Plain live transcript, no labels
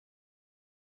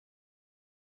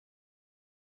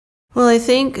Well, I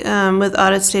think with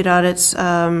audit, state audits, so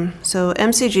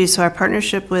MCG, so our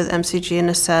partnership with MCG and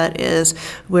Essette is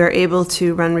we're able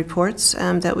to run reports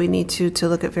that we need to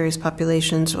look at various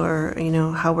populations, or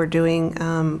how we're doing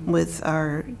with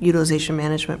our utilization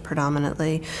management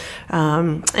predominantly.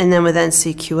 And then with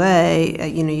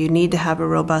NCQA, you need to have a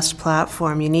robust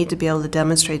platform. You need to be able to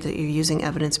demonstrate that you're using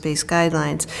evidence-based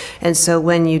guidelines. And so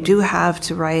when you do have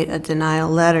to write a denial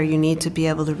letter, you need to be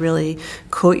able to really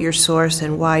quote your source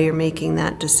and why you're making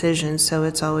that decision. So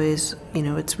it's always,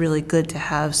 it's really good to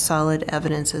have solid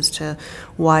evidence as to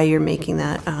why you're making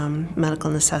that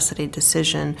medical necessity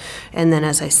decision. And then,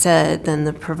 as I said, then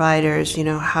the providers,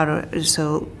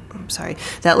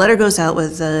 that letter goes out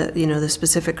with the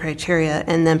specific criteria,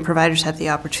 and then providers have the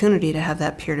opportunity to have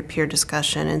that peer-to-peer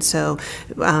discussion. And so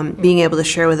being able to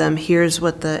share with them, here's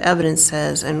what the evidence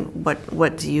says, and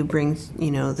what do you bring,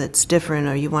 that's different,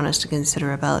 or you want us to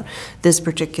consider about this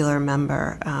particular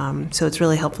member. So it's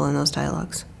really helpful in those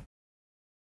dialogues.